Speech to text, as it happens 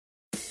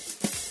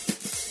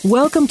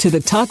Welcome to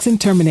the Toxin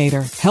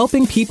Terminator,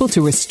 helping people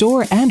to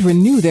restore and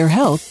renew their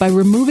health by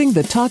removing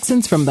the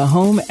toxins from the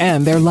home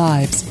and their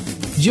lives.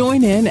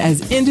 Join in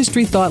as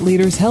industry thought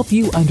leaders help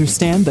you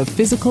understand the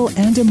physical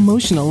and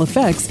emotional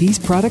effects these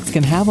products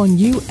can have on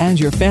you and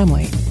your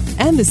family,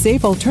 and the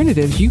safe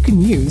alternatives you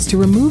can use to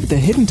remove the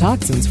hidden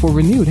toxins for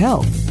renewed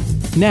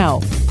health.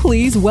 Now,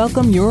 please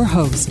welcome your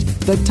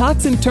host, the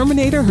Toxin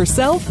Terminator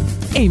herself,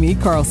 Amy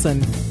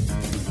Carlson.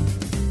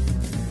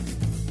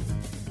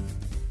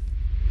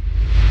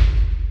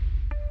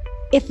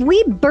 If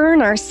we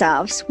burn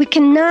ourselves, we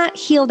cannot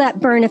heal that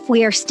burn if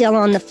we are still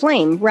on the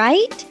flame,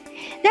 right?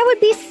 That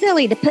would be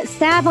silly to put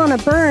salve on a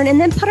burn and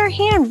then put our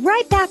hand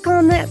right back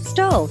on that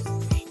stove.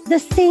 The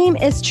same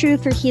is true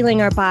for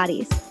healing our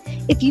bodies.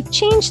 If you've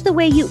changed the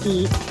way you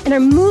eat and are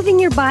moving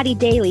your body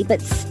daily,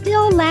 but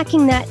still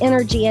lacking that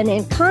energy and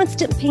in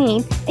constant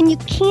pain, and you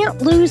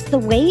can't lose the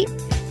weight,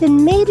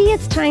 then maybe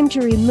it's time to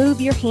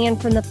remove your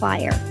hand from the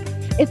fire.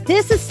 If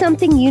this is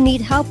something you need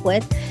help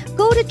with,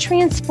 go to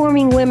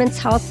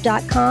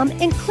transformingwomenshealth.com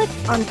and click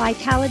on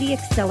Vitality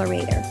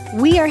Accelerator.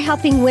 We are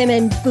helping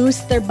women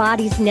boost their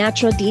body's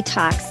natural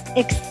detox,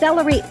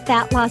 accelerate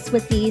fat loss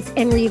with ease,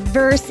 and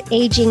reverse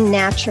aging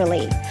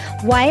naturally.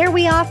 Why are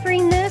we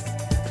offering this?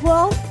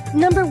 Well,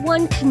 number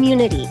one,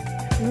 community.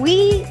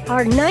 We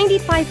are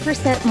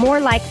 95%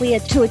 more likely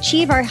to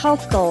achieve our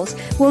health goals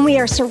when we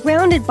are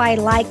surrounded by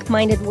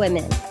like-minded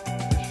women.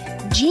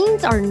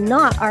 Genes are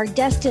not our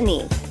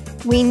destiny.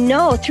 We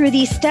know through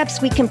these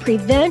steps we can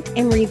prevent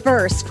and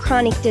reverse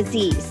chronic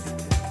disease.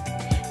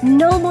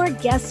 No more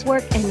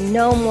guesswork and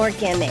no more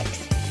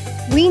gimmicks.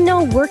 We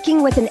know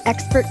working with an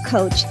expert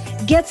coach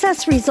gets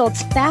us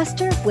results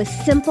faster with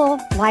simple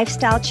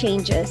lifestyle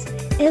changes.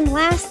 And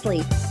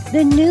lastly,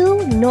 the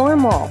new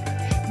normal.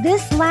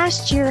 This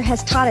last year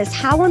has taught us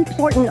how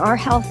important our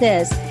health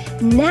is.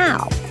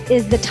 Now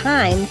is the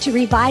time to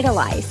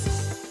revitalize.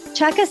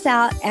 Check us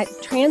out at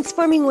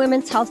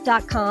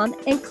transformingwomenshealth.com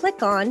and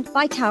click on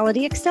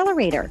Vitality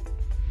Accelerator.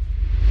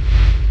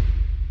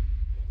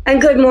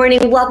 And good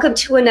morning. Welcome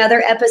to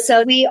another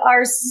episode. We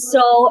are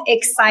so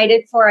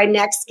excited for our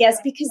next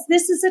guest because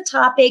this is a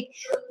topic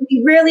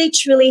we really,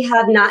 truly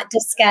have not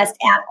discussed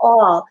at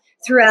all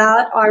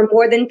throughout our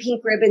More Than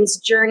Pink Ribbons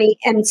journey,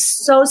 and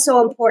so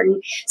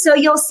important. So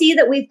you'll see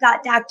that we've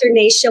got Dr.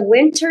 Nasha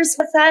Winters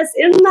with us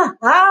in the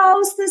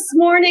house this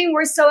morning.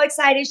 We're so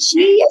excited. She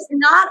is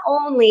not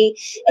only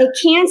a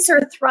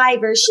cancer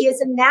thriver, she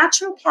is a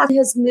naturopath who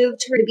has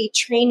moved her to be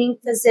training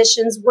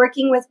physicians,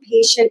 working with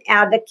patient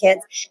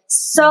advocates.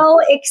 So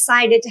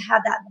excited to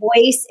have that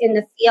voice in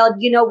the field.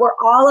 You know, we're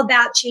all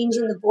about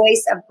changing the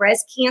voice of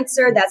breast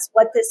cancer. That's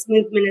what this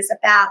movement is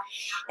about.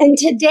 And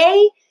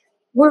today,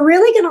 we're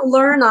really going to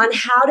learn on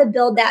how to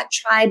build that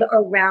tribe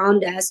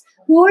around us.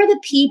 Who are the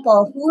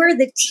people, who are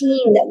the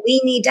team that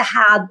we need to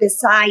have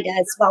beside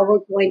us while we're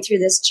going through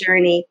this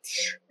journey?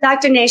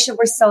 Dr. Nasha,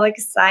 we're so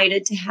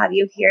excited to have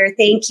you here.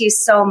 Thank you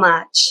so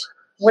much.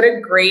 What a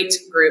great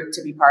group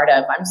to be part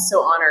of. I'm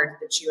so honored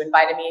that you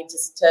invited me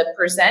to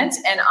present,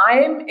 and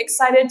I'm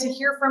excited to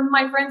hear from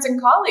my friends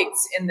and colleagues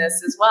in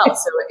this as well.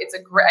 So it's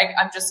a great,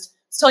 I'm just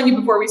telling you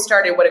before we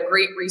started, what a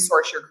great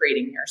resource you're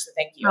creating here. So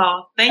thank you.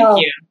 Oh, thank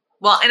you.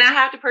 Well, and I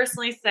have to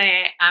personally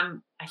say,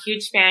 I'm a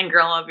huge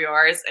fangirl of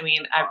yours. I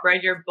mean, I've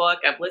read your book.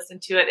 I've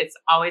listened to it. It's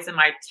always in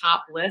my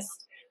top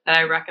list that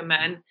I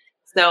recommend.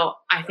 So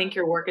I think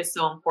your work is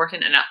so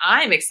important. And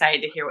I'm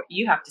excited to hear what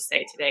you have to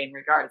say today in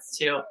regards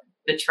to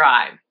the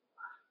tribe.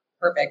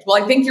 Perfect.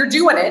 Well, I think you're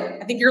doing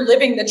it. I think you're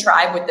living the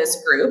tribe with this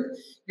group.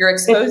 You're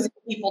exposing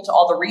people to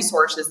all the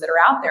resources that are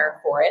out there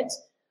for it.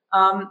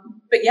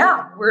 But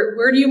yeah,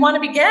 where do you want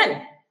to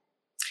begin?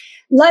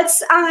 Let's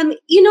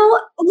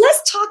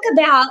talk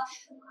about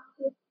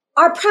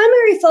our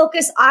primary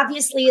focus,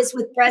 obviously, is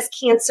with breast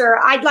cancer.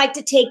 I'd like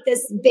to take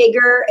this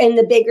bigger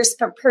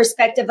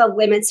perspective of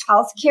women's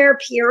health care,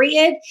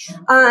 period.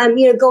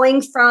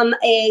 Going from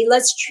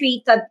let's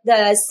treat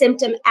the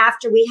symptom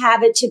after we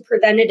have it to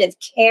preventative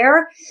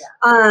care.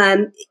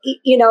 Our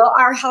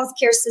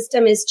healthcare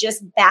system is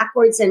just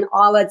backwards in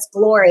all its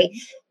glory.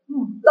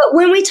 But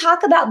when we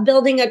talk about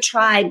building a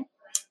tribe,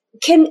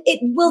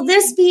 will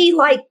this be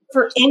like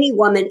for any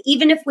woman,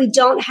 even if we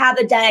don't have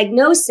a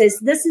diagnosis?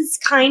 This is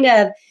kind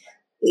of,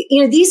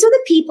 these are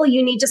the people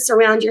you need to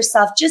surround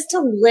yourself just to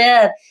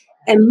live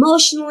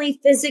emotionally,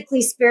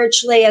 physically,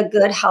 spiritually, a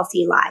good,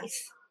 healthy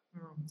life.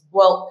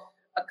 Well,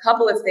 a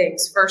couple of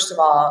things. First of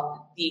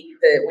all,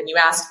 when you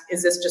ask,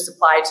 is this just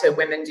applied to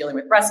women dealing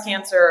with breast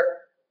cancer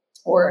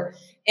or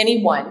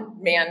anyone,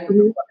 man,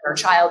 woman, or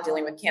child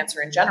dealing with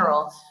cancer in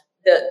general?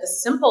 The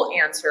simple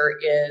answer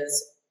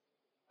is,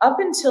 up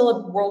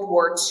until World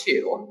War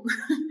II,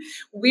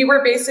 we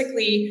were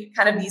basically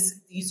kind of these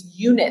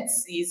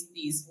units, these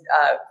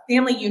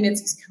family units,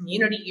 these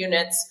community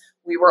units.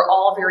 We were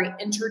all very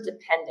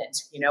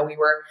interdependent.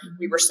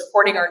 We were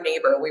supporting our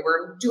neighbor. We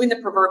were doing the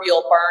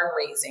proverbial barn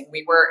raising.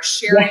 We were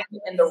sharing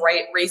in the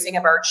right raising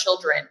of our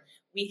children.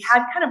 We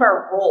had kind of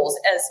our roles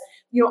as,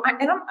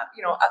 I'm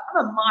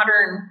a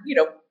modern,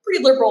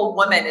 pretty liberal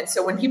woman. And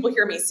so when people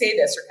hear me say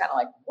this, they're kind of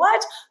like,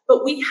 what?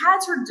 But we had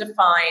sort of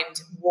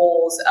defined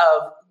roles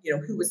of,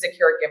 who was the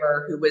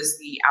caregiver, who was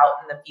the out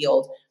in the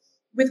field.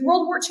 With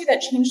World War II, that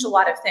changed a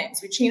lot of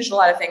things. We changed a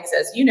lot of things,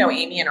 as you know,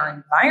 Amy, in our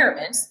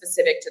environment,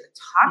 specific to the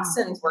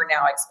toxins we're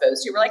now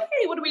exposed to. We're like,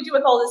 hey, what do we do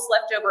with all this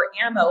leftover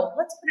ammo?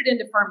 Let's put it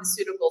into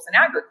pharmaceuticals and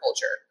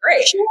agriculture.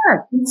 Great.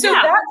 Sure. So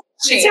that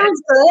changed.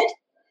 Sounds good.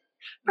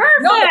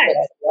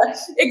 Perfect.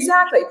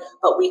 Exactly.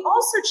 But we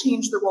also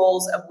changed the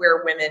roles of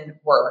where women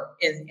were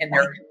in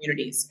their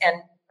communities.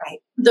 And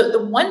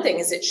the one thing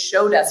is it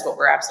showed us what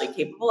we're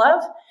absolutely capable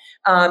of.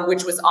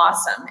 Which was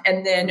awesome.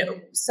 And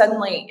then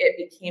suddenly it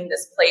became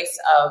this place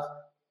of,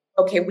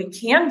 okay, we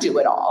can do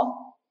it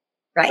all,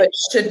 but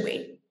should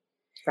we?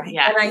 Right.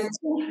 Yeah. And I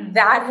think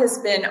that has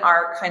been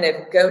our kind of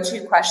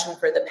go-to question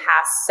for the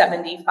past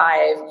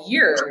 75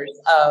 years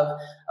of,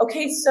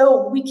 okay,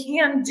 so we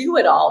can do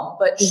it all,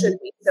 but should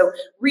we? So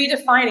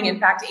redefining, in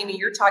fact, Amy,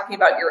 you're talking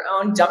about your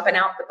own dumping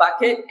out the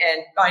bucket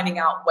and finding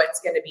out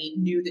what's going to be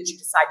new that you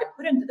decide to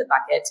put into the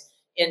bucket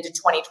into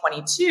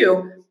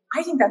 2022.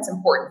 I think that's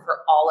important for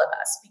all of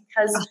us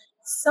because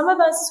some of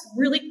us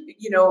really,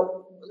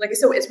 like I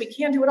said, as we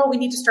can do it all, we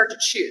need to start to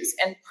choose.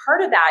 And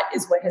part of that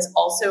is what has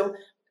also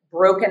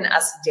broken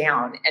us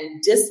down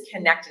and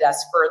disconnected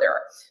us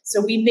further.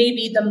 So we may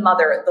be the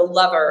mother, the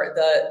lover,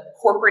 the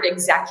corporate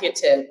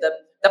executive, the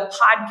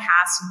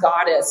podcast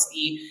goddess,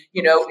 the,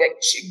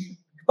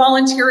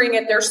 volunteering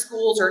at their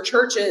schools or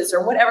churches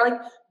or whatever, like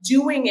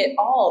doing it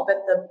all. But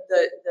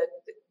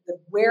the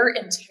wear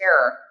and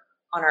tear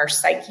on our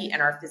psyche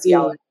and our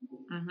physiology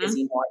is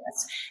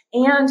enormous.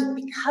 And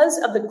because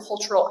of the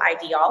cultural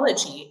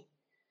ideology,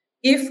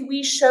 if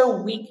we show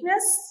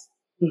weakness,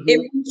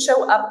 if we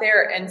show up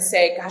there and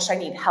say, gosh, I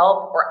need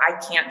help, or I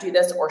can't do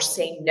this, or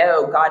say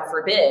no, God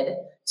forbid,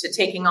 to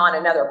taking on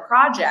another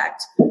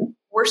project,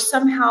 we're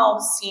somehow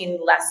seen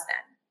less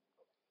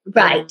than.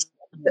 Right.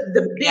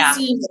 The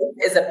busy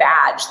is a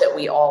badge that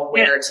we all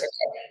wear today.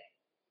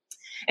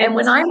 And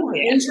when I'm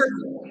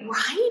interviewing,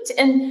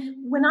 and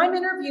when I'm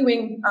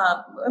interviewing,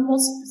 and we'll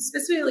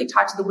specifically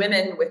talk to the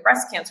women with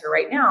breast cancer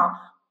right now,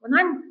 when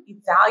I'm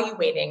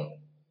evaluating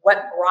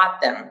what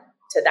brought them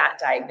to that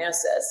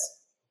diagnosis,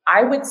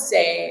 I would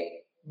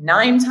say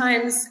 9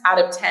 times out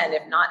of 10,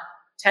 if not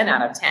 10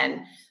 out of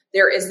 10,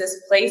 there is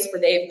this place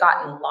where they've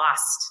gotten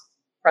lost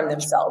from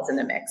themselves in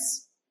the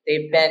mix.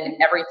 They've been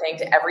everything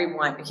to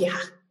everyone. Yeah.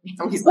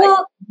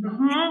 Well,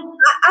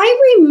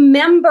 I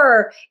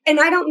remember, and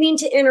I don't mean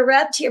to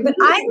interrupt here, but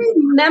I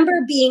remember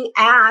being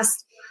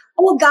asked,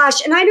 oh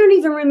gosh, and I don't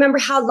even remember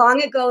how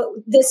long ago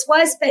this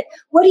was, but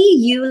what do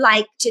you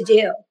like to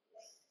do?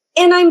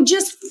 And I'm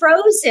just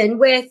frozen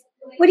with,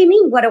 what do you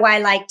mean? What do I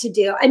like to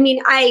do? I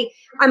mean,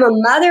 I'm a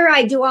mother.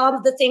 I do all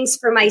of the things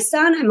for my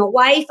son. I'm a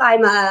wife.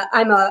 I'm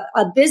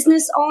a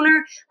business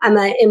owner. I'm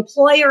an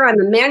employer.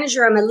 I'm a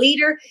manager. I'm a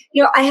leader.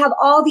 I have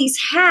all these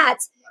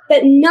hats,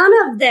 but none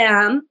of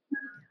them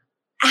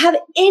have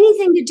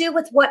anything to do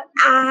with what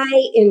I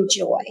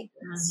enjoy.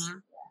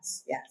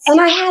 Yes.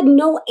 And I had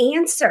no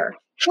answer.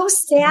 How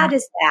sad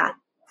is that?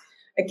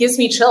 It gives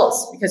me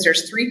chills because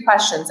there's 3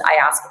 questions I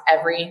ask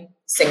every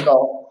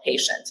single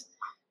patient.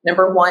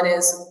 Number 1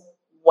 is,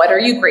 what are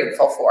you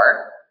grateful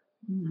for?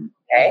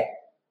 Okay.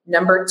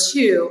 Number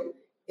 2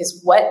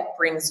 is, what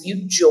brings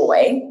you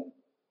joy?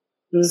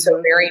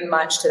 So very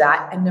much to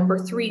that. And number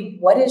 3,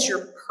 what is your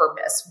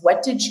purpose?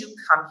 What did you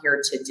come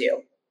here to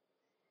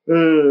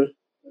do?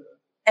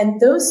 And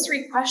those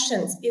 3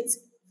 questions, it's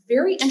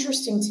very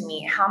interesting to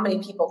me how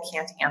many people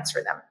can't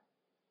answer them.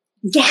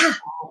 Yeah,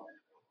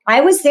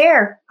 I was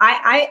there.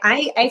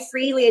 I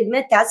freely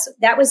admit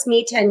that was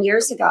me 10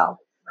 years ago.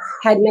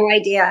 Had no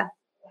idea.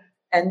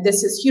 And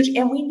this is huge.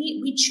 And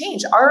we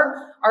change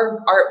our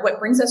what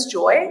brings us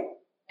joy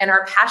and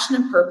our passion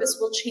and purpose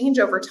will change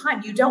over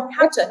time. You don't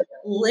have to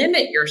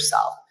limit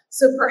yourself.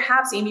 So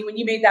perhaps, Amy, when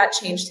you made that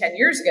change 10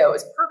 years ago, it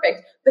was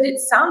perfect, but it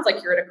sounds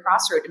like you're at a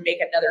crossroad to make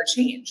another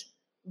change.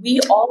 We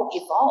all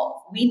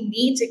evolve. We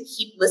need to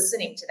keep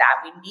listening to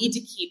that. We need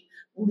to keep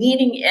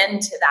leaning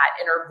into that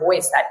inner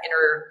voice, that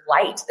inner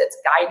light that's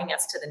guiding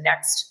us to the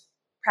next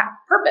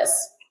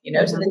purpose,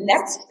 to the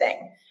next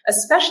thing,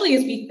 especially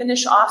as we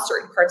finish off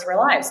certain parts of our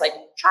lives, like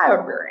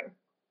child rearing,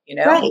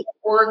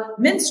 or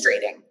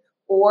menstruating,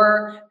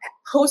 or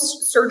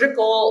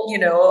post-surgical,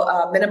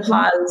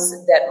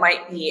 menopause that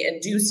might be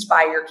induced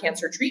by your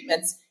cancer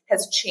treatments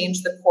has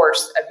changed the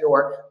course of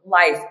your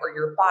life or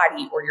your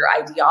body or your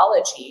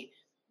ideology.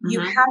 You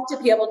have to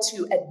be able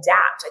to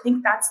adapt. I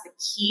think that's the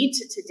key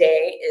to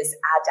today is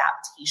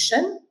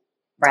adaptation,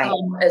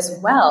 as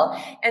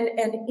well. And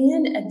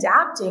in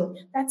adapting,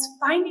 that's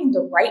finding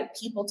the right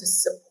people to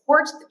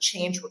support the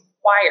change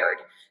required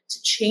to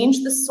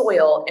change the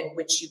soil in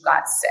which you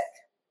got sick.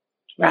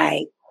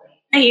 Right.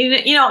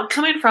 And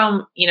coming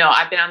from,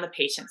 I've been on the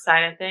patient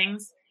side of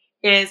things,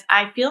 is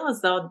I feel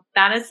as though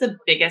that is the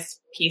biggest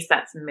piece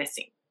that's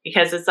missing,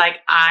 because it's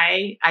like,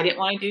 I didn't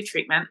want to do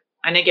treatment.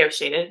 I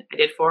negotiated. I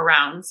did 4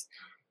 rounds.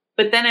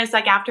 But then it's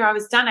like after I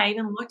was done, I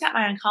even looked at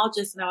my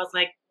oncologist and I was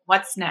like,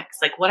 what's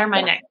next? Like, what are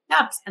my next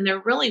steps? And there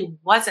really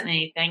wasn't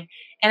anything.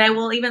 And I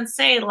will even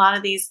say a lot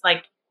of these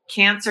like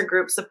cancer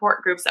groups,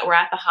 support groups that were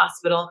at the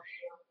hospital,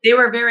 they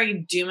were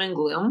very doom and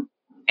gloom.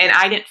 And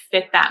I didn't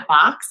fit that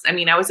box. I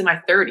mean, I was in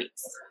my 30s,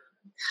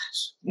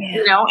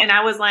 you know, and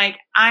I was like,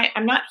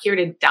 I'm not here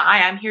to die.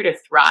 I'm here to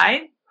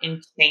thrive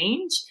and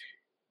change.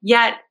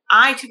 Yet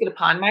I took it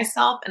upon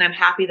myself, and I'm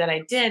happy that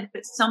I did.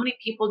 But so many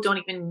people don't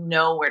even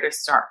know where to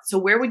start. So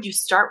where would you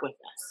start with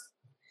this?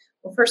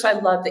 Well, first, I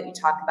love that you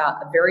talk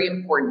about a very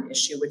important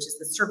issue, which is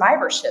the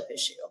survivorship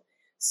issue.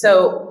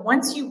 So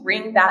once you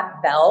ring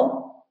that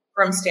bell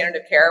from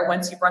standard of care,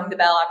 once you've rung the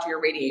bell after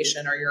your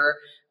radiation or your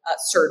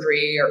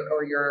surgery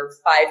or your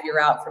 5-year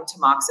out from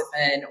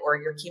tamoxifen or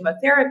your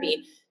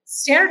chemotherapy,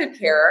 standard of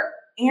care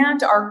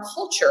and our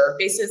culture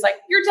basically is like,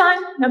 you're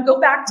done. Now go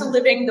back to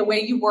living the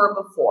way you were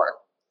before.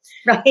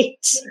 Right.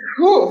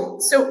 Whew.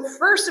 So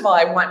first of all,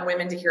 I want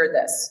women to hear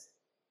this.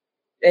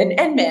 And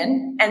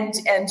men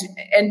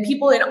and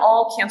people in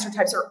all cancer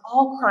types or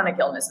all chronic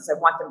illnesses. I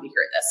want them to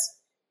hear this.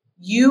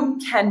 You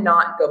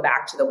cannot go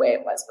back to the way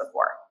it was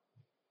before.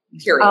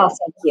 Period. Oh,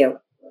 thank you.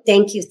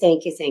 Thank you.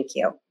 Thank you. Thank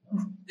you.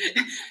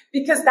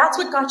 Because that's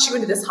what got you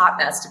into this hot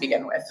mess to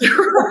begin with.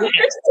 Right?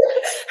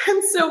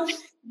 And so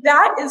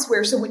that is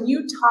where, so when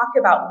you talk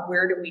about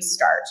where do we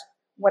start,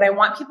 what I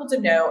want people to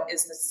know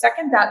is the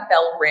second that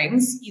bell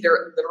rings,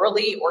 either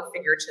literally or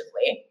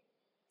figuratively,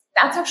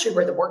 that's actually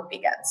where the work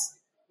begins.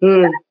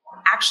 That's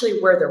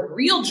actually where the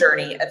real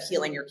journey of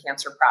healing your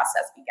cancer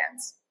process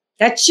begins.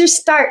 That's your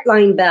start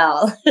line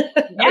bell.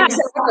 Yeah,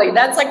 exactly.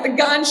 That's like the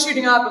gun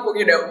shooting off before,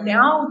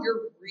 now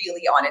you're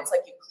really on. It's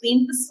like you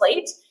cleaned the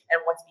slate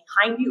and what's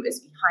behind you is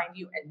behind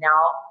you. And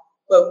now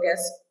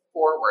focus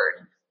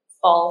forward,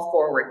 fall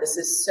forward. This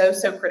is so,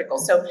 so critical.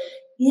 So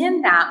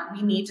in that,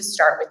 we need to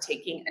start with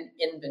taking an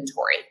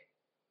inventory,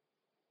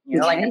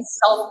 like a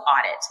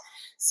self-audit.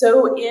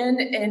 So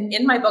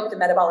in my book, The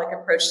Metabolic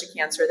Approach to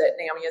Cancer, that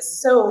Naomi is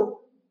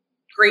so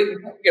great,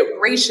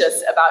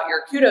 gracious about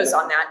your kudos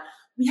on that,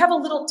 we have a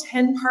little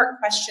 10-part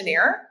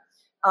questionnaire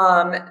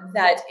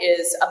that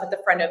is up at the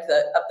front of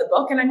the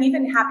book. And I'm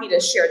even happy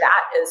to share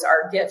that as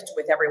our gift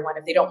with everyone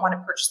if they don't want to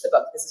purchase the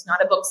book. This is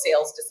not a book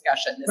sales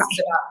discussion. This is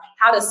about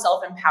how to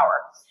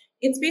self-empower.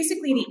 It's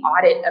basically the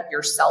audit of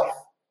yourself,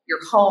 your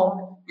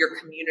home, your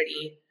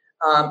community.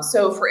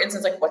 So for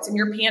instance, like what's in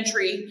your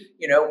pantry,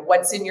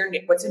 what's in your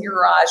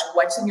garage,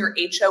 what's in your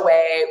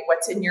HOA,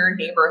 what's in your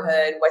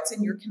neighborhood, what's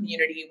in your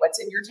community, what's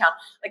in your town.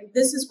 Like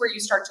this is where you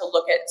start to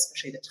look at,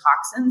 especially the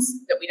toxins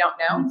that we don't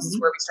know. Mm-hmm. This is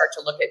where we start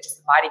to look at just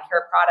the body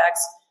care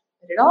products.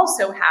 But it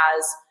also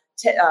has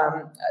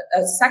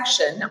a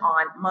section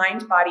on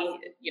mind, body,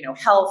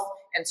 health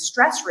and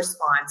stress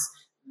response.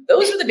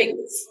 Those are the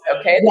biggies,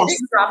 okay? The big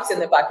drops in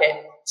the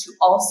bucket to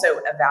also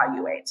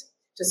evaluate,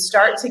 to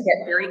start to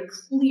get very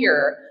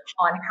clear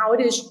on how it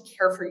is you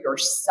care for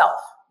yourself.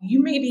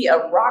 You may be a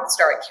rock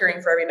star at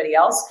caring for everybody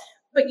else,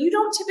 but you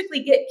don't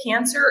typically get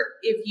cancer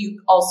if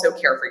you also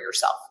care for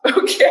yourself,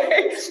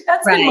 okay?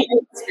 That's been my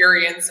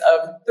experience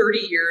of 30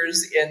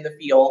 years in the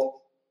field.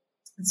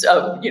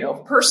 So,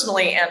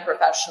 personally and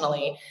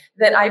professionally,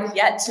 that I've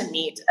yet to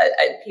meet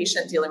a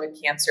patient dealing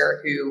with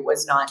cancer who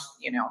was not,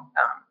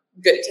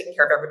 good at taking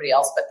care of everybody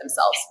else but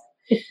themselves.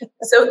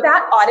 So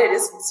that audit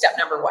is step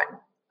number 1.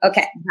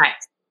 Okay. Right.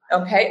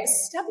 Okay.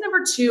 Step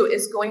number 2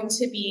 is going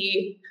to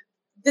be,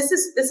 this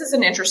is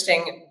an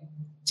interesting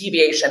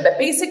deviation, but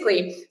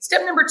basically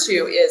step number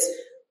 2 is,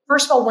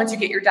 first of all, once you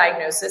get your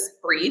diagnosis,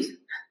 breathe,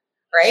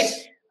 right?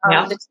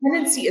 The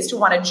tendency is to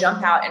want to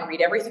jump out and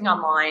read everything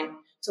online,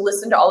 to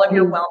listen to all of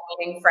your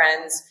well-meaning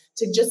friends,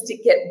 to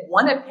get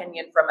one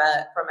opinion from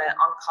an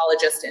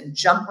oncologist and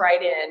jump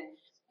right in.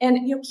 And,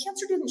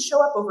 cancer didn't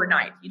show up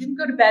overnight. You didn't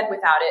go to bed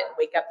without it and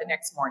wake up the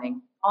next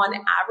morning. On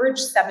average,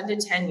 7 to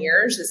 10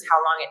 years is how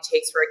long it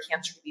takes for a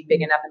cancer to be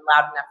big enough and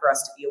loud enough for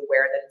us to be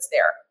aware that it's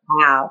there.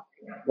 Wow.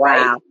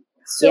 Right?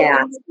 So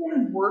it's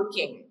been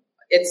working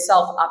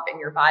itself up in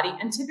your body.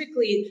 And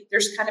typically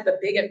there's kind of a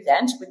big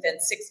event within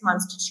 6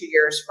 months to 2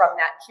 years from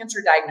that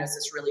cancer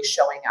diagnosis really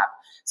showing up.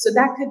 So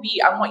that could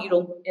be,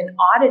 in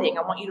auditing,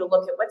 I want you to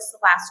look at what's the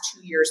last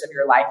 2 years of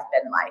your life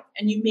been like.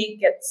 And you may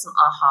get some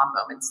aha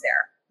moments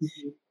there.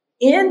 Mm-hmm.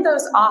 In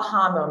those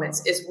aha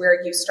moments is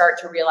where you start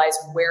to realize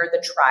where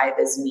the tribe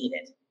is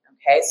needed.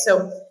 Okay.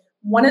 So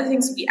one of the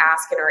things we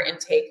ask in our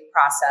intake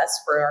process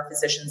for our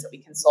physicians that we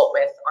consult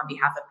with on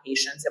behalf of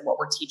patients, and what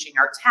we're teaching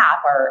our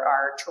TAP,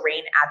 our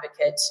Terrain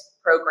Advocate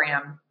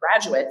Program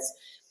graduates,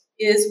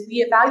 is we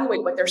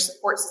evaluate what their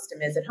support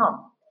system is at home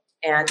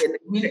and in the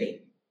community.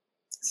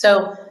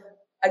 So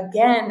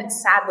again,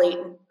 sadly,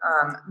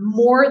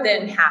 more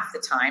than half the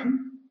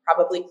time,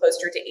 probably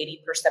closer to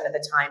 80% of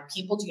the time,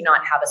 people do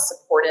not have a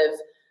supportive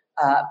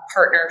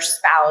partner,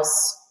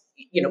 spouse,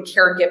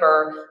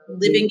 caregiver,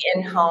 living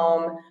in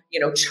home,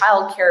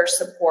 childcare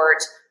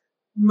support.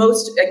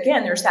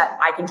 There's that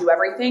I can do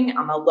everything.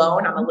 I'm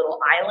alone. I'm a little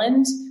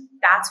island.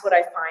 That's what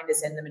I find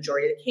is in the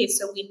majority of the case.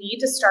 So we need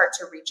to start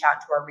to reach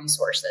out to our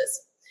resources.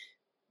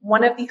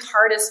 One of the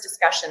hardest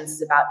discussions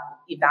is about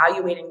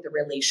evaluating the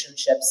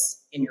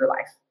relationships in your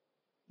life.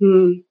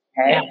 Okay.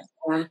 Yeah.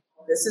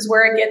 This is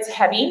where it gets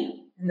heavy.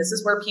 And this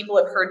is where people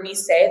have heard me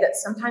say that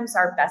sometimes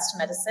our best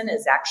medicine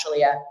is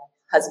actually a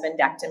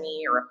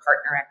husbandectomy or a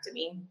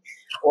partnerectomy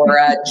or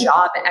a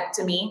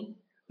jobectomy.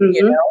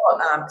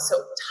 So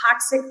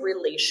toxic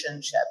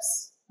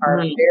relationships are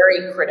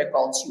very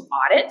critical to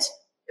audit,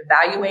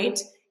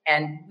 evaluate,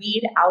 and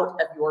weed out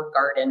of your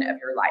garden of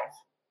your life.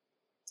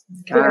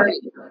 Very,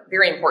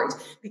 very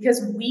important,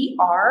 because we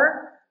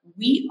are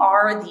the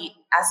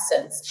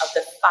essence of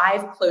the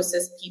 5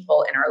 closest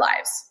people in our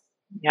lives.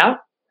 Yeah.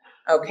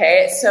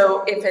 Okay.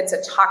 So if it's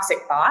a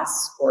toxic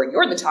boss, or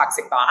you're the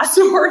toxic boss,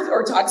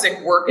 or toxic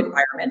work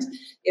environment,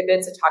 if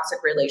it's a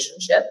toxic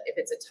relationship, if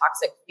it's a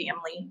toxic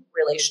family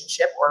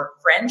relationship or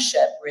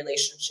friendship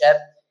relationship,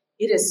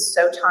 it is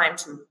so time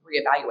to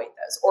reevaluate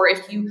those. Or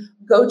if you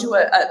go to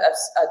a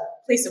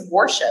place of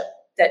worship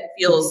that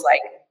feels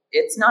like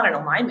it's not in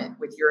alignment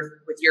with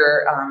your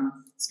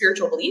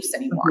spiritual beliefs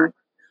anymore,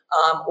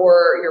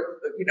 or your,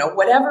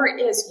 whatever it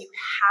is, you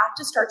have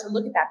to start to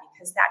look at that,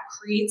 because that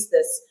creates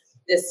this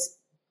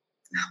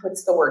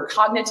what's the word,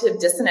 cognitive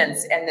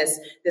dissonance, and this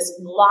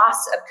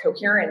loss of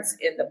coherence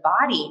in the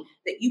body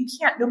that you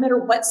can't, no matter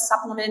what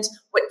supplement,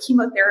 what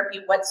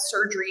chemotherapy, what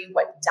surgery,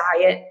 what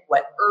diet,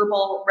 what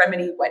herbal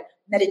remedy, what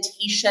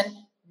meditation,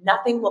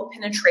 nothing will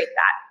penetrate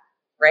that,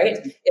 right?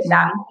 If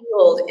that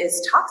field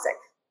is toxic.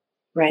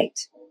 Right.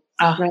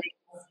 Right.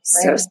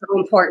 So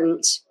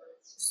important.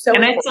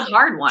 And it's a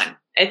hard one.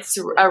 It's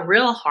a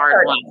real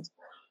hard one.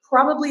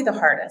 Probably the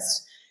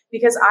hardest.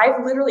 Because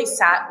I've literally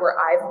sat where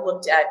I've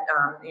looked at,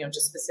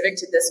 just specific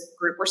to this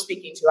group we're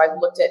speaking to, I've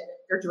looked at,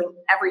 they're doing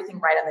everything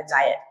right on the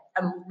diet.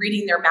 I'm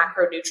reading their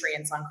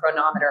macronutrients on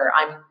Chronometer.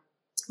 I'm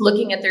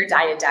looking at their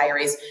diet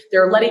diaries.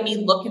 They're letting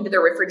me look into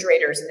their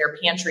refrigerators and their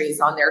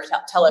pantries on their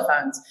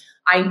telephones.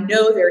 I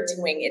know they're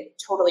doing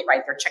it totally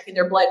right. They're checking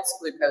their blood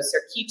glucose,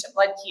 their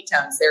blood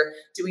ketones. They're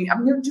doing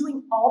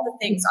all the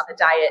things on the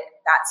diet,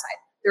 that side.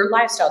 Their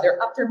lifestyle,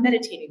 they're up there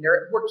meditating,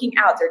 they're working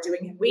out, they're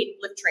doing weight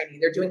lift training,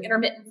 they're doing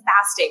intermittent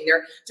fasting,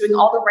 they're doing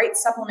all the right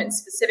supplements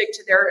specific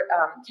to their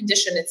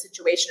condition and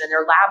situation and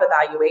their lab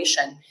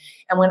evaluation.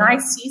 And when I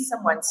see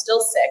someone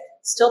still sick,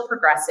 still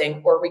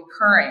progressing, or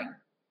recurring,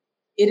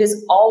 it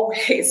is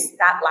always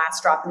that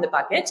last drop in the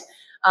bucket.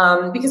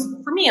 Because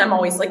for me, I'm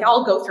always like,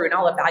 I'll go through and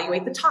I'll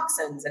evaluate the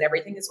toxins and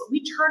everything. Is what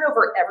we turn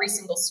over every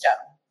single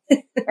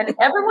stone. And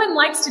everyone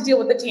likes to deal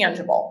with the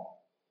tangible.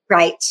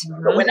 Right.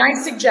 But when I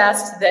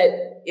suggest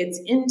that it's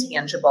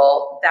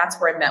intangible, that's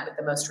where I'm met with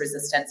the most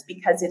resistance,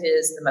 because it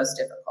is the most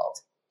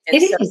difficult. And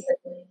It is.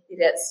 It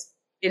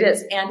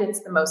is. And it's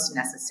the most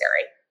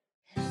necessary.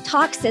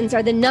 Toxins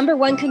are the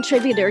 #1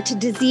 contributor to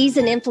disease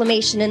and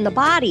inflammation in the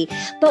body.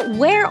 But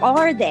where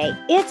are they?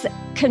 It's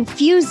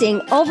confusing,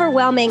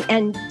 overwhelming,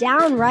 and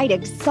downright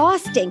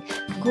exhausting.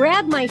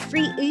 Grab my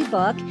free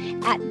ebook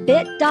at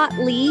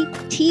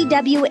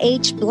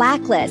bit.ly/TWH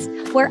Blacklist,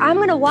 where I'm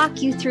going to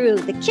walk you through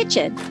the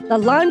kitchen, the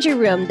laundry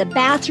room, the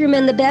bathroom,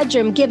 and the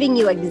bedroom, giving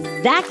you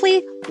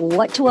exactly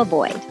what to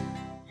avoid.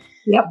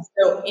 Yep.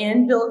 So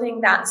in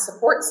building that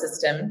support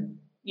system,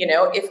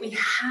 if we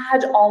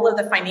had all of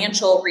the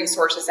financial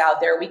resources out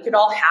there, we could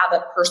all have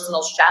a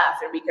personal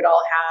chef, and we could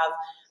all have,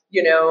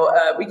 a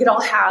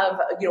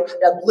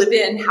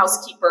live-in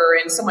housekeeper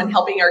and someone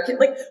helping our kid.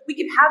 Like, we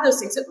could have those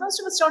things, but most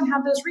of us don't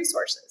have those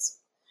resources.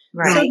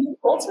 Right. So you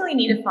ultimately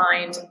need to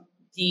find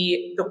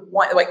the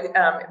one, like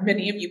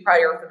many of you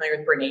probably are familiar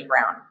with Brene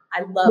Brown.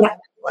 I love that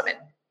woman,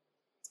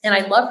 and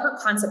I love her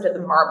concept of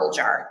the marble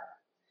jar.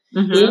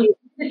 Mm-hmm.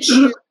 You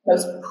choose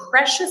those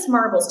precious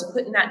marbles to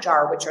put in that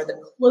jar, which are the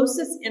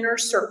closest inner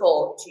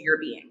circle to your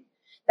being.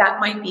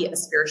 That might be a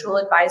spiritual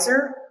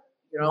advisor,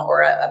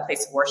 or a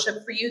place of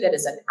worship for you that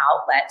is an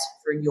outlet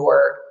for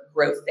your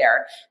growth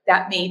there.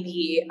 That may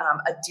be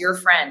a dear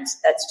friend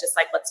that's just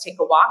like, let's take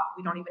a walk.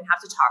 We don't even have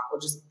to talk. We'll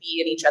just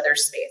be in each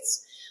other's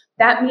space.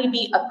 That may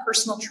be a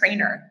personal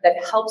trainer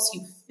that helps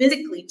you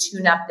physically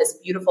tune up this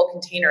beautiful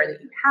container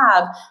that you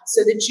have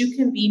so that you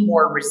can be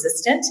more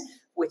resistant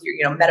with your,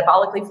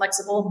 metabolically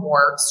flexible,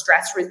 more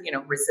stress,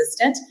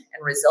 resistant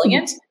and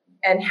resilient,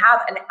 and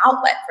have an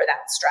outlet for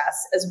that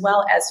stress, as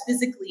well as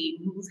physically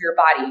move your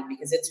body,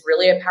 because it's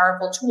really a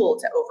powerful tool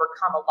to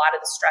overcome a lot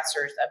of the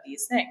stressors of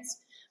these things.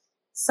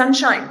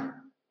 Sunshine,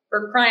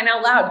 for crying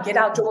out loud, get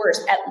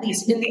outdoors. At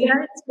least in the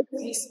United States,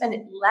 we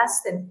spend less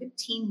than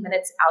 15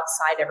 minutes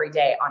outside every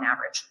day on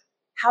average.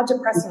 How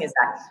depressing is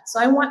that? So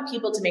I want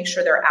people to make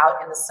sure they're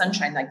out in the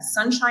sunshine. Like,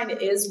 sunshine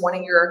is one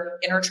of your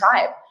inner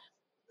tribe.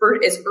 For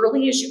as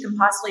early as you can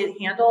possibly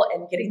handle,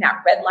 and getting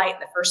that red light in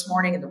the first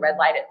morning and the red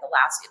light at the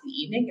last in the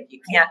evening. If you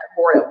can't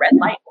afford a red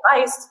light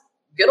device,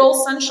 good old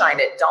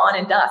sunshine at dawn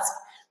and dusk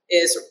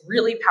is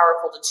really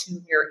powerful to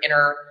tune your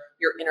inner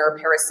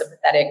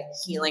parasympathetic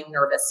healing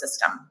nervous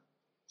system.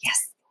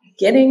 Yes.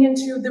 Getting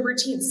into the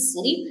routine.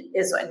 Sleep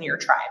is in your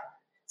tribe.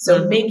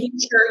 So making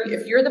sure,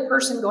 if you're the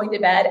person going to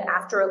bed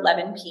after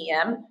 11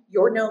 p.m.,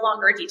 you're no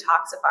longer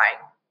detoxifying.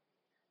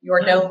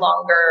 You're no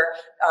longer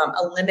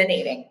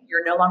eliminating.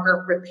 You're no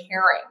longer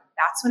repairing.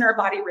 That's when our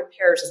body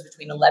repairs, is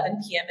between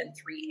 11 p.m. and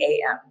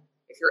 3 a.m.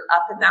 If you're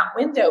up in that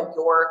window,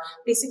 you're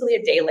basically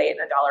a day late and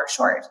 $1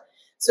 short.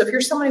 So if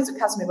you're someone who's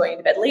accustomed to going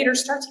to bed later,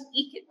 start to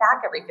eke it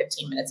back every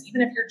 15 minutes,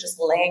 even if you're just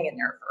laying in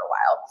there for a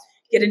while.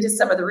 Get into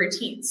some of the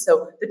routines.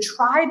 So the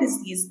tribe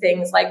is these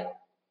things like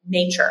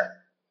nature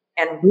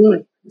and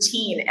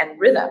routine and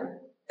rhythm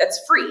that's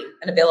free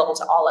and available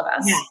to all of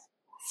us. Yeah.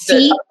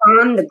 Feet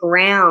on the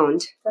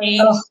ground.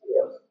 Thank you.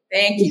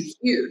 Thank you.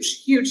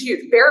 Huge, huge,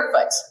 huge.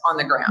 Barefoot on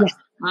the ground. Yeah.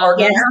 Or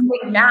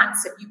grounding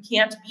mats if you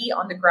can't be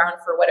on the ground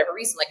for whatever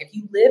reason. Like if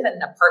you live in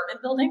an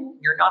apartment building,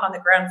 you're not on the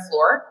ground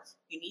floor,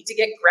 you need to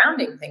get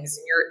grounding things.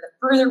 And the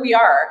further we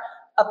are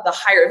up, the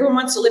higher. Everyone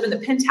wants to live in the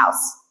penthouse,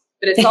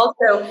 but it's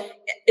also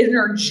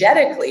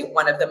energetically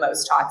one of the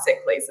most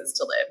toxic places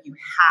to live. You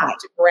have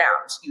to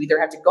ground. You either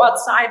have to go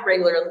outside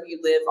regularly if you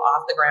live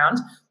off the ground,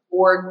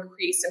 or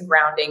create some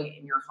grounding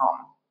in your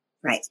home.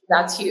 Right. So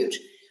that's huge.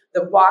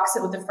 The walks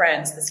with the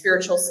friends, the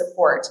spiritual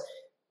support.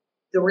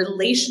 The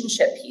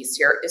relationship piece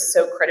here is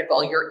so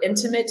critical. Your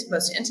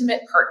most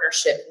intimate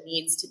partnership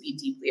needs to be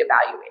deeply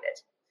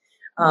evaluated.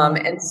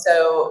 And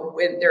so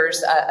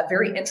there's a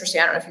very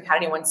interesting, I don't know if you've had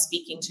anyone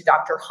speaking to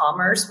Dr.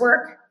 Hamer's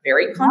work,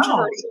 very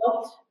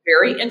controversial,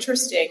 very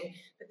interesting.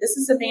 But this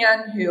is a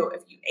man who,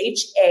 if you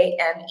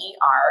Hamer,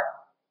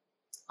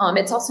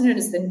 it's also known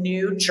as the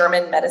new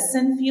German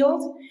medicine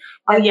field.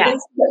 Oh, yeah.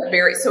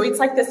 So it's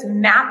like this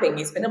mapping.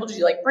 He's been able to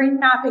do like brain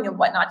mapping and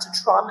whatnot to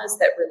traumas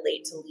that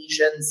relate to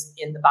lesions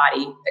in the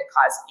body that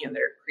cause,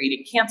 they're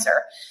creating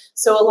cancer.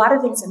 So a lot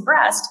of things in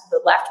breast, the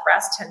left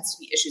breast tends to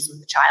be issues with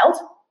the child,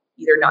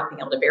 either not being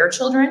able to bear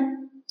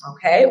children,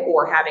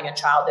 or having a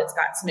child that's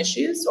got some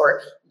issues,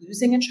 or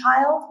losing a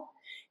child.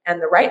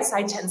 And the right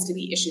side tends to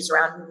be issues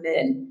around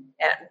men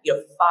and,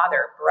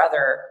 father,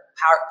 brother,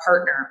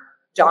 partner,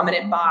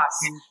 dominant boss,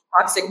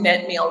 toxic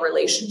male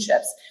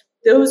relationships.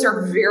 Those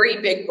are very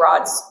big,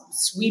 broad,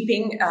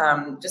 sweeping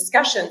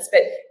discussions,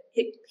 but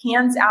it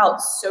pans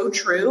out so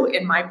true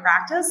in my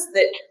practice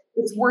that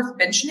it's worth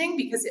mentioning,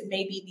 because it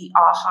may be the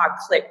aha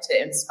click to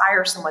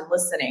inspire someone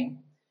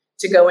listening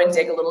to go and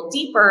dig a little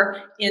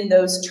deeper in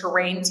those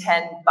terrain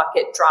 10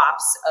 bucket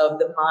drops of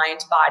the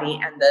mind, body,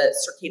 and the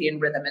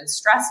circadian rhythm and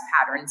stress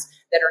patterns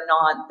that are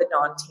the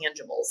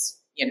non-tangibles,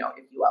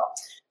 if you will.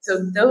 So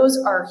those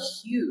are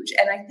huge.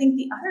 And I think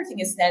the other thing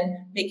is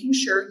then making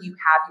sure you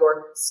have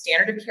your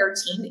standard of care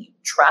team that you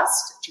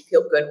trust, that you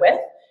feel good with.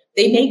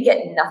 They may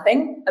get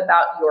nothing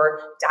about your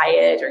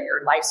diet or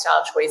your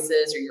lifestyle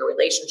choices or your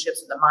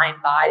relationships with the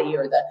mind, body,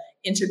 or the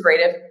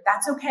integrative.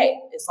 That's okay.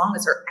 As long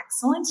as they're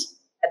excellent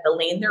at the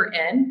lane they're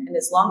in, and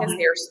as long as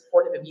they're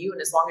supportive of you,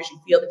 and as long as you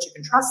feel that you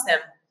can trust them,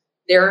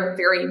 they're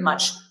very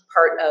much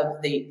part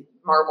of the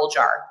marble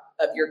jar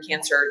of your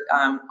cancer,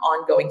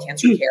 ongoing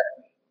cancer care.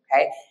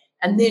 Okay.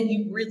 And then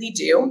you really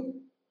do.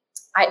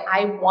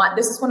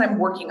 This is what I'm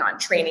working on,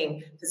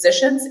 training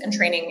physicians and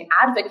training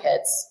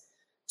advocates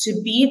to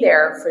be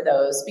there for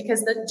those,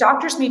 because the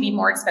doctors may be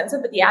more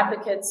expensive, but the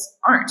advocates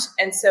aren't.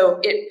 And so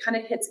it kind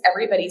of hits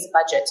everybody's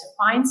budget to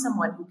find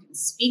someone who can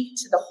speak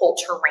to the whole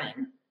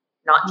terrain,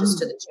 not just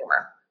to the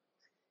tumor.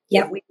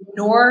 Yeah. If we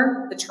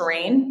ignore the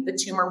terrain, the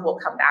tumor will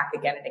come back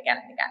again and again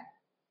and again.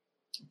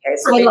 Okay.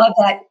 So I love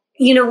that.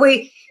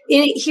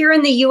 Here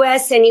in the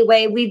U.S.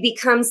 anyway, we've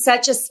become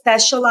such a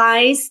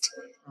specialized,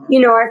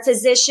 our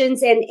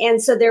physicians,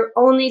 and so they're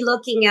only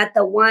looking at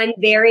the one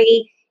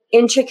very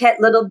intricate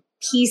little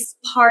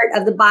part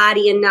of the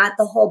body and not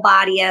the whole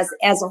body as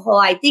a whole.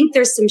 I think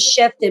there's some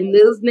shift in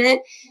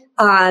movement,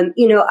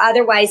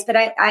 otherwise. But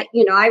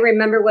I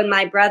remember when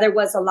my brother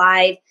was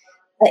alive,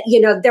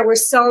 there were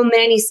so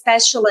many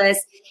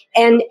specialists,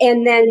 and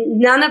then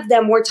none of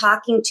them were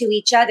talking to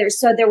each other.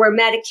 So there were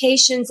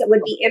medications that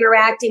would be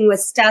interacting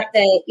with stuff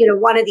that,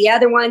 one of the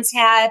other ones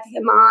had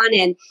him on,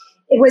 and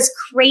it was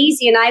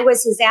crazy. And I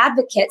was his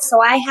advocate.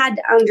 So I had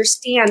to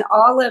understand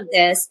all of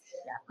this.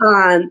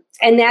 And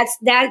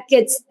that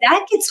gets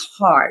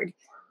hard,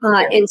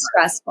 and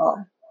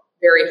stressful.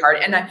 Very hard.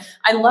 And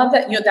I love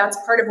that, that's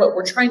part of what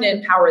we're trying to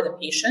empower the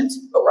patient,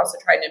 but we're also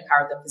trying to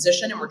empower the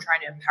physician, and we're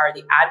trying to empower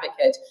the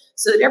advocate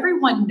so that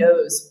everyone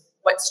knows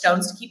what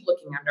stones to keep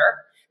looking under.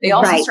 They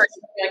also start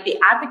to feel like the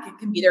advocate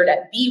can be there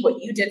to be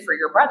what you did for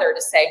your brother,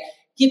 to say,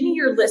 give me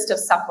your list of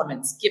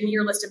supplements, give me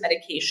your list of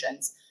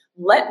medications.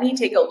 Let me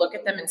take a look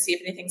at them and see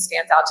if anything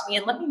stands out to me.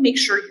 And let me make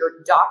sure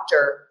your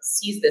doctor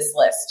sees this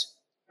list.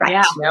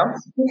 Right. Yeah.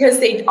 Because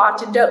they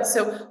often don't.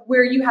 So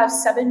where you have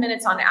 7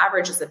 minutes on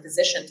average as a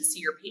physician to see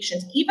your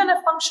patient, even a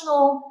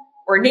functional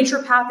or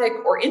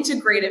naturopathic or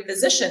integrative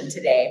physician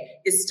today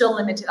is still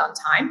limited on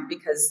time,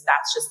 because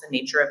that's just the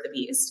nature of the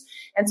beast.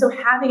 And so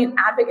having an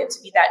advocate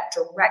to be that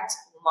direct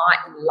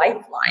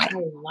lifeline. I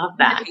love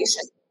that. The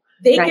patient,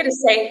 they get to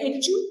say, hey,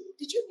 did you,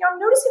 I'm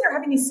noticing they're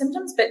having these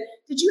symptoms, but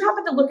did you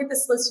happen to look at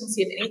this list and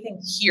see if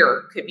anything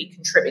here could be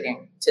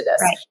contributing to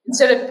this? Right.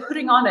 Instead of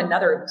putting on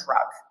another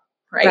drug,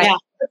 right? Yeah.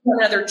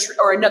 Another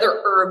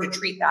herb to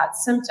treat that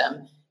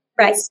symptom.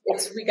 Right.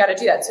 We got to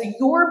do that. So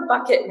your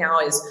bucket now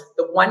is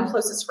the one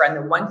closest friend,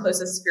 the one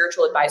closest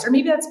spiritual advisor.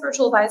 Maybe that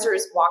spiritual advisor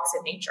walks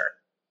in nature.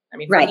 I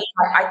mean, for me,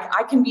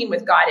 I convene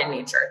with God in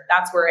nature.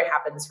 That's where it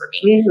happens for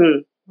me. Mm-hmm.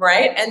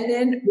 right? And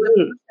then the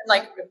person,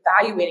 like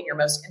evaluating your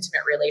most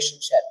intimate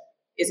relationship.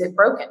 Is it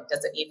broken?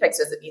 Does it need fix?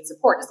 Does it need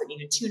support? Does it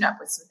need a tune-up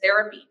with some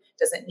therapy?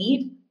 Does it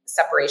need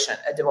separation,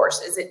 a divorce?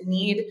 Does it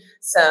need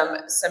some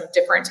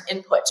different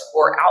input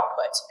or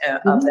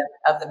output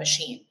of the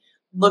machine?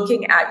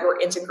 Looking at your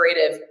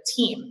integrative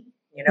team,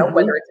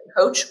 whether it's a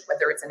coach,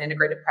 whether it's an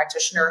integrative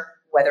practitioner,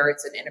 whether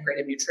it's an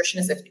integrative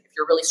nutritionist. If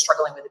you're really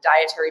struggling with the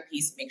dietary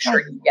piece, make sure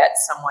you get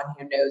someone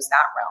who knows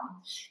that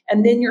realm.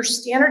 And then your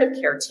standard of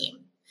care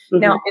team.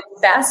 Now,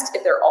 it's best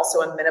if they're also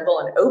amenable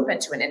and open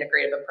to an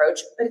integrative approach,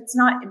 but it's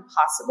not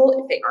impossible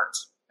if they aren't.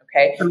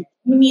 Okay.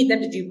 You need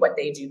them to do what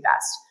they do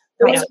best.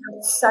 Those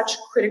are such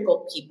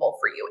critical people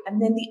for you.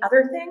 And then the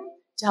other thing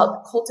to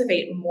help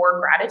cultivate more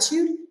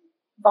gratitude,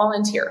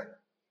 volunteer.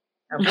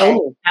 Okay.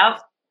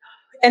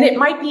 And it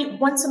might be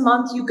once a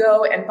month you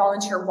go and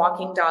volunteer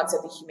walking dogs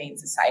at the Humane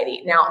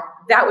Society. Now,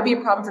 that would be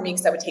a problem for me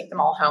because I would take them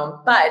all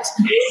home. But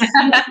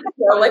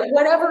like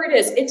whatever it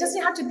is, it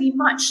doesn't have to be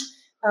much.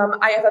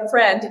 I have a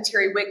friend,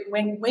 Terry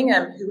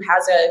Wingham, who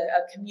has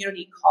a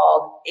community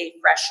called A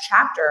Fresh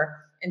Chapter,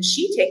 and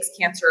she takes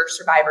cancer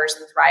survivors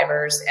and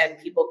thrivers and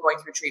people going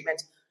through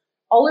treatment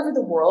all over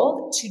the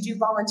world to do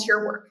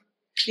volunteer work.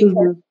 Because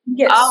you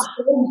get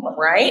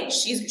right?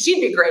 She'd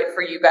be great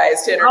for you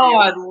guys to interview. Oh,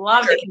 I'd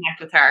love to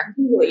connect with her.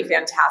 Really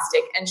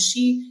fantastic. And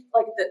she,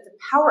 like the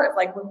power of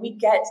like when we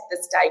get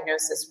this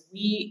diagnosis,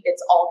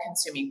 it's all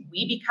consuming.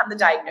 We become the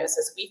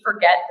diagnosis. We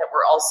forget that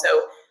we're also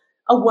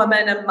a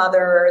woman, a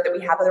mother, that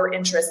we have other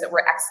interests, that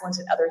we're excellent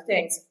at other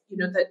things.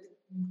 That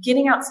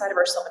getting outside of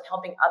ourselves and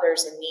helping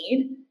others in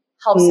need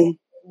helps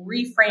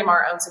reframe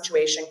our own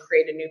situation,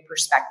 create a new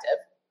perspective.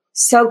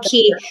 So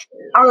key.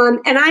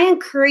 And I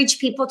encourage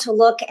people to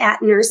look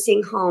at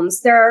nursing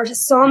homes. There are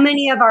so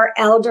many of our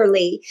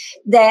elderly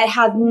that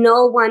have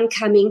no one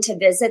coming to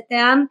visit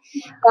them.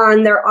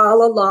 They're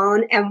all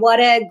alone. And what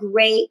a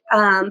great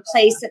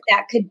place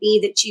that could be,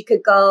 that you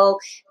could go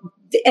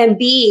and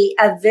be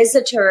a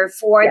visitor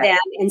for them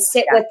and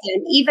sit with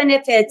them, even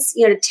if it's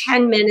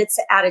 10 minutes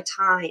at a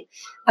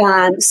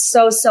time.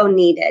 So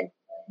needed.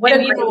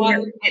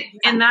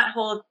 And that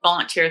whole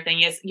volunteer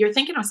thing is you're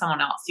thinking of someone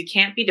else. You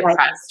can't be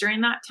depressed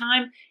during that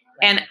time.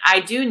 And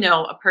I do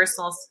know a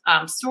personal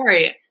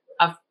story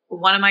of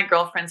one of my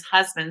girlfriend's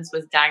husbands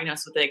was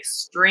diagnosed with an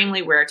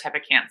extremely rare type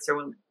of cancer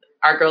when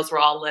our girls were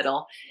all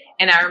little.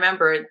 And I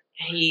remember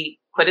he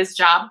quit his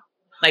job.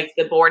 Like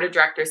the board of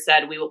directors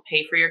said, we will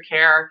pay for your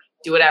care,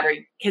 do whatever,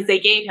 because they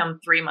gave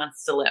him 3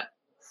 months to live.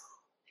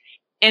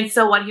 And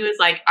so when he was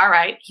like, all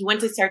right, he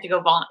went to start to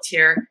go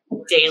volunteer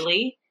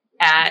daily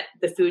at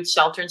the food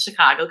shelter in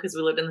Chicago, because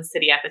we lived in the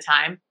city at the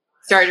time,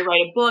 started to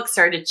write a book,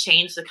 started to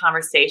change the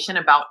conversation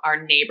about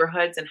our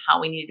neighborhoods and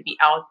how we needed to be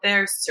out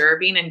there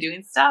serving and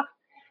doing stuff.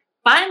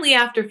 Finally,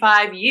 after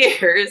 5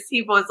 years,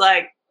 he was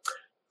like,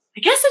 I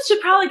guess I should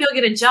probably go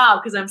get a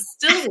job because I'm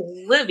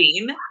still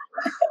living.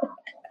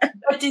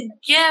 But to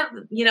give,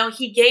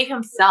 he gave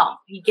himself,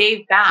 he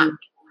gave back.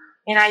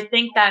 And I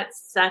think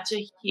that's such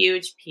a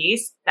huge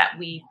piece that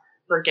we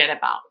forget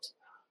about.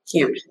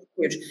 Huge.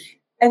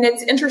 And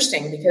it's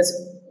interesting because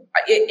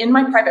in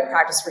my private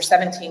practice for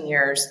 17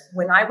 years,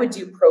 when I would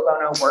do pro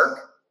bono work,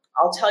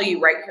 I'll tell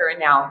you right here and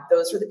now,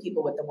 those were the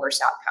people with the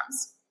worst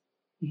outcomes.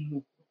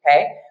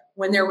 Okay.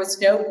 When there was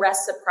no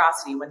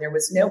reciprocity, when there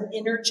was no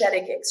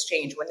energetic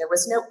exchange, when there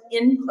was no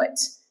input,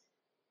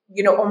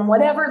 on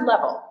whatever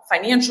level,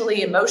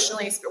 financially,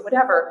 emotionally,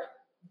 whatever,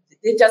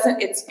 it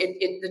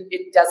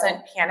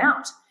doesn't pan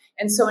out.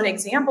 And so an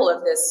example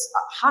of this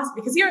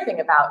because the other thing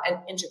about an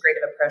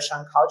integrative approach to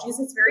oncology is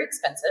it's very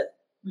expensive.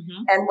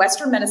 And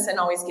Western medicine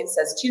always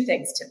says two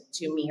things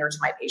to me or to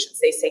my patients.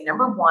 They say,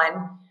 number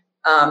one,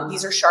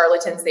 these are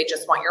charlatans. They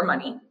just want your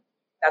money.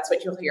 That's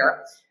what you'll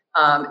hear.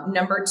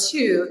 Number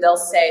two, they'll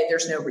say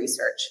there's no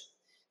research.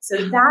 So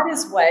that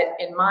is what,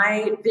 in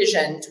my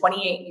vision,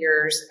 28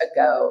 years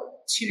ago,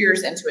 2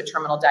 years into a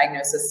terminal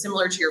diagnosis,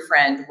 similar to your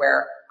friend,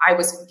 where I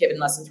was given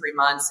less than 3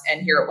 months.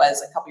 And here it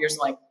was a couple years,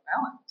 I'm like,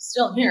 well, I'm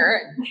still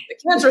here. And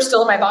the cancer is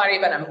still in my body,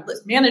 but I'm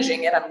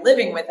managing it. I'm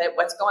living with it.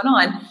 What's going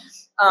on?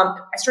 I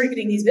started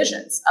getting these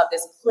visions of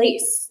this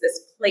place,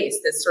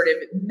 this sort of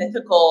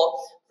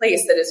mythical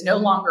place that is no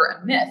longer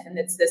a myth. And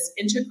it's this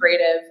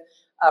integrative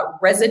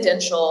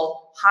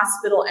residential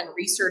hospital and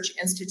research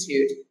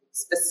institute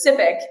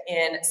specific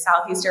in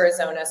Southeast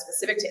Arizona,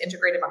 specific to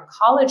integrative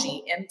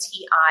oncology,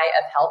 MTI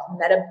of Health,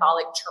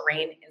 Metabolic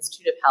Terrain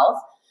Institute of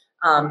Health,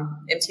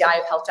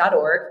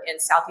 mtiofhealth.org in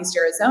Southeast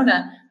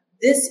Arizona.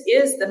 This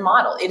is the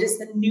model. It is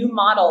the new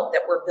model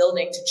that we're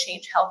building to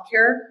change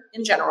healthcare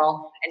in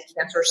general and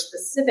cancer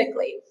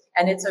specifically.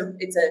 And it's a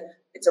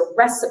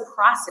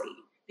reciprocity,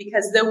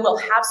 because then we'll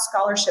have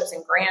scholarships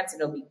and grants,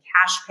 and it'll be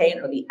cash pay, and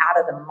it'll be out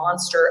of the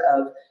monster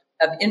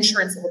of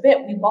insurance a little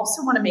bit. We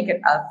also want to make it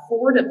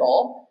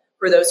affordable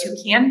for those who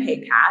can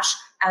pay cash,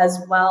 as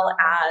well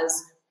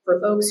as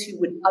for folks who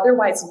would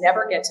otherwise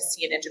never get to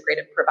see an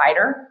integrative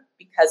provider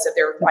because of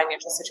their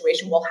financial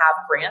situation. We'll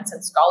have grants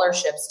and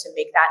scholarships to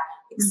make that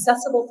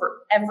accessible for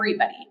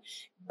everybody.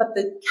 But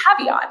the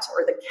caveat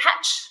or the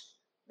catch,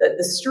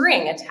 the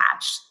string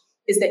attached,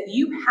 is that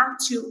you have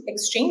to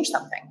exchange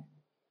something.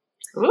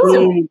 Ooh.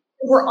 So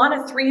we're on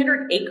a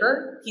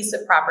 300-acre piece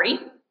of property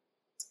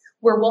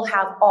where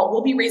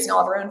we'll be raising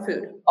all of our own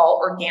food, all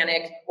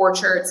organic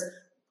orchards,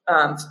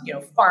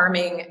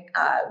 farming,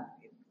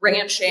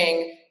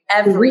 ranching,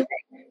 everything.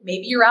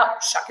 Maybe you're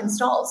out shucking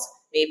stalls.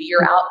 Maybe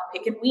you're out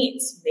picking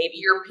weeds. Maybe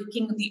you're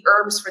picking the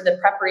herbs for the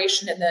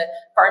preparation in the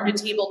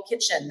farm-to-table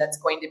kitchen that's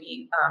going to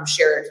be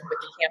shared with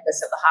the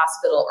campus of the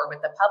hospital or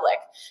with the public.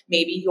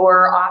 Maybe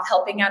you're off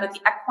helping out at the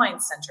equine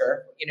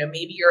center.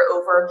 Maybe you're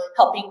over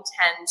helping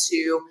tend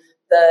to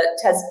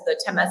the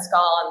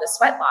temescal and the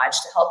sweat lodge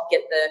to help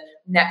get the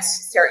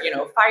next,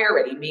 fire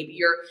ready. Maybe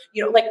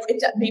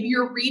maybe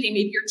you're reading.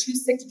 Maybe you're too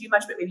sick to do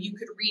much, but maybe you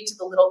could read to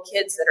the little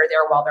kids that are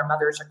there while their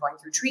mothers are going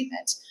through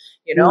treatment.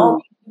 You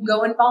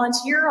go and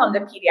volunteer on the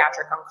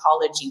pediatric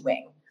oncology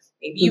wing.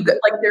 Maybe you go,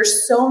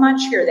 there's so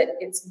much here that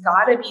it's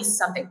got to be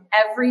something.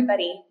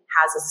 Everybody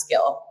has a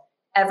skill.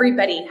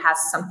 Everybody has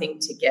something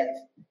to give,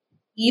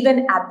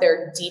 even at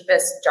their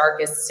deepest,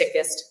 darkest,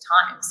 sickest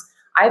times.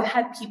 I've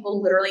had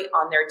people literally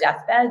on their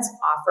deathbeds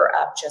offer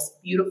up just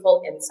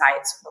beautiful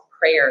insights or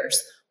prayers,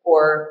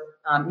 or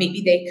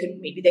maybe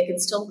they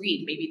could still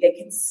read, maybe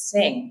they could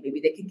sing,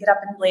 maybe they could get up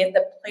and play at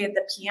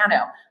the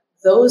piano.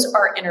 Those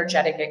are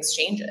energetic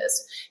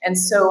exchanges. And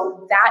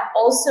so that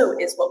also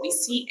is what we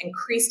see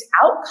increased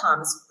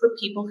outcomes for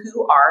people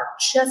who are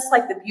just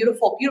like the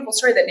beautiful, beautiful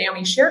story that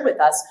Naomi shared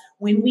with us.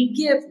 When we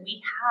give,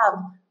 we have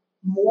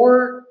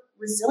more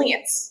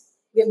resilience.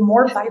 We have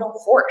more vital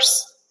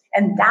force.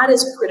 And that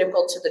is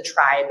critical to the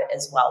tribe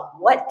as well.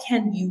 What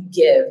can you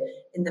give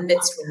in the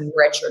midst when you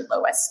were at your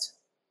lowest?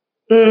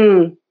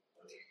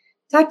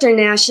 Dr.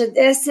 Nasha,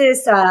 this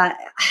is so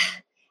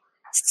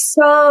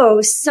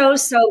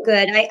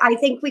good. I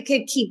think we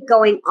could keep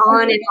going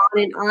on and on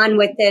and on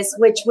with this,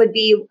 which would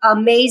be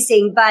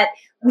amazing, but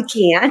we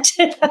can't.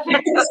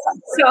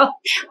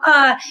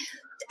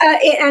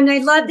 And I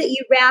love that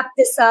you wrap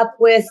this up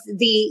with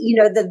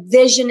the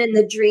vision and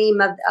the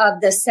dream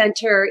of the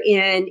center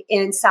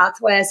in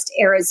Southwest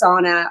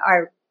Arizona,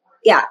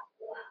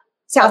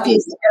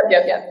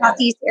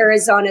 Southeast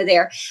Arizona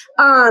there.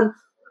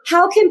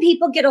 How can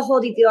people get a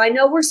hold of you? I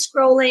know we're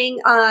scrolling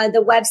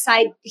the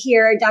website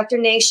here, Dr.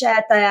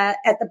 Nasha, at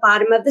the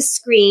bottom of the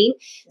screen.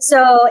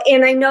 So,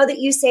 and I know that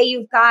you say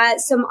you've got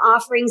some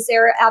offerings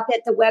there up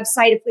at the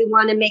website if we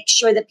want to make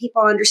sure that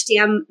people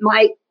understand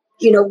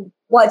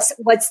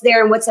what's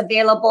there and what's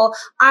available.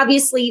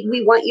 Obviously,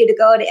 we want you to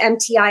go to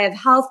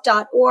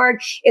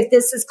mtiofhealth.org. If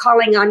this is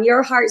calling on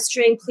your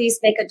heartstring, please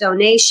make a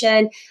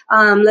donation.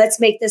 Let's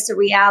make this a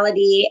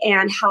reality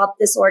and help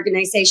this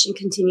organization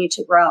continue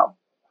to grow.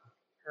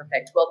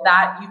 Perfect. Well,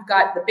 that you've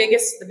got the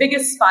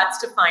biggest spots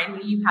to find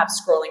me. You have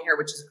scrolling here,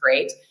 which is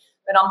great.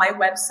 But on my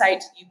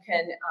website, you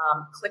can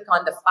click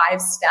on the 5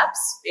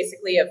 steps,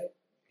 basically of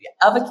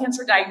a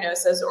cancer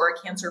diagnosis or a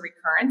cancer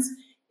recurrence.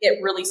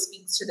 It really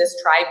speaks to this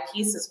tribe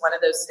piece as one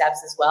of those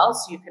steps as well.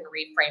 So you can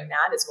reframe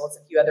that as well as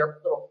a few other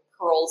little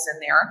pearls in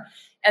there.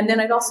 And then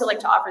I'd also like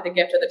to offer the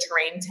gift of the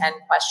Terrain 10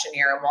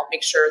 questionnaire, and we'll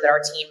make sure that our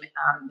team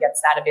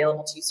gets that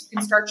available to you. So you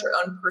can start your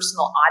own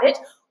personal audit,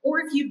 or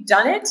if you've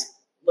done it,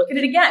 look at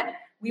it again.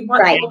 We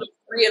want people to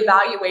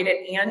reevaluate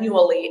it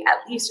annually,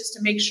 at least just to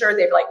make sure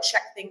they've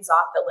checked things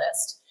off the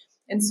list.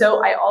 And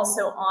so I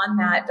also, on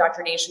that,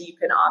 Dr. Nasha, you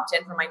can opt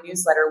in for my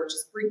newsletter, which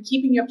is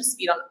keeping you up to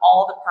speed on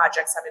all the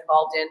projects I'm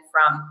involved in,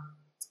 from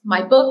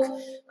my book.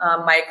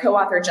 My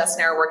co-author, Jess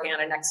and I, are working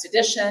on a next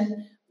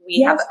edition.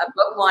 We have a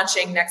book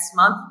launching next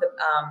month,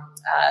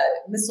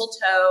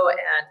 Mistletoe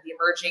and the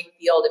Emerging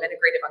Field of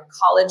Integrative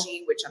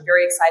Oncology, which I'm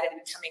very excited to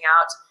be coming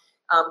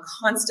out,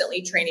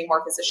 constantly training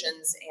more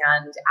physicians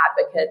and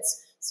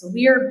advocates. So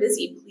we are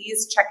busy.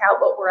 Please check out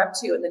what we're up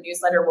to. And the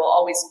newsletter will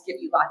always give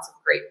you lots of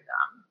great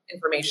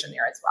information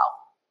there as well.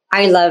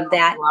 I love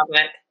that. Love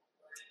it.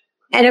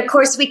 And of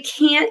course, we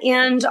can't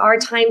end our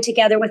time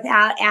together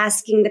without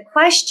asking the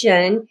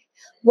question,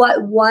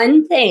 what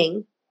one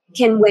thing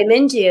can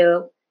women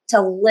do to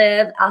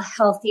live a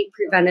healthy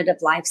preventative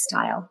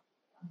lifestyle?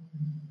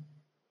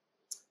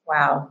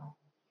 Wow.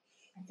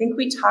 I think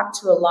we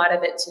talked to a lot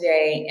of it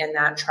today in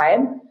that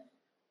tribe,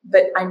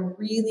 but I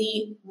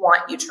really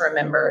want you to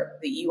remember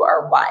that you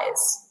are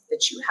wise,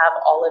 that you have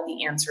all of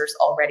the answers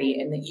already,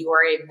 and that you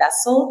are a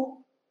vessel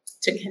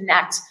to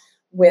connect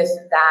with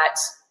that,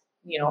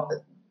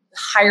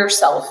 higher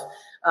self,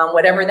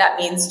 whatever that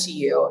means to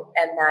you.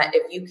 And that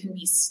if you can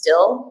be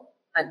still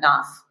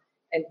enough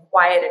and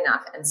quiet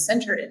enough and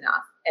centered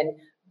enough and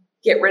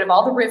get rid of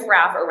all the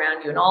riffraff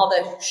around you and all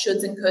the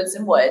shoulds and coulds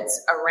and woulds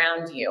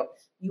around you,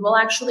 you will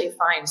actually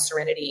find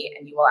serenity,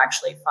 and you will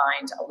actually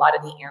find a lot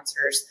of the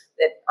answers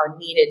that are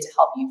needed to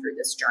help you through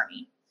this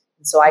journey.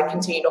 And so I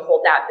continue to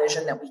hold that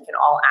vision that we can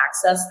all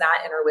access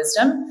that inner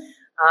wisdom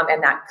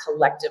and that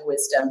collective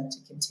wisdom to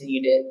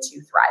continue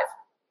to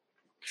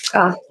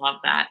thrive. Love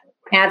that.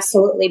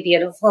 Absolutely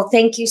beautiful.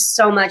 Thank you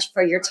so much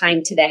for your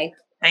time today.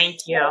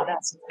 Thank you.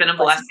 It's been a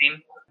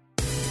blessing.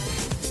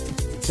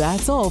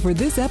 That's all for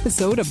this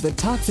episode of The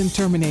Toxin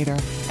Terminator,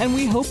 and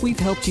we hope we've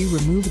helped you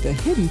remove the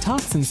hidden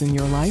toxins in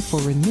your life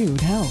for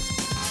renewed health.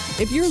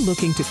 If you're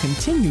looking to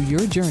continue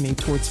your journey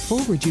towards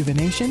full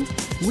rejuvenation,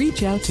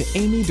 reach out to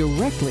Amy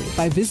directly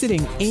by visiting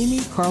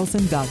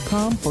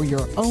amycarlson.com for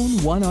your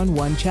own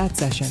one-on-one chat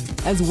session,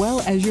 as well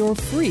as your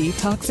free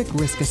toxic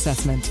risk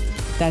assessment.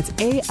 That's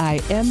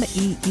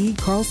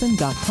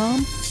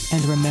AIMEEcarlson.com.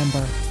 And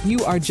remember,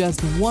 you are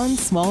just one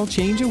small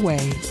change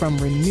away from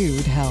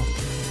renewed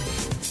health.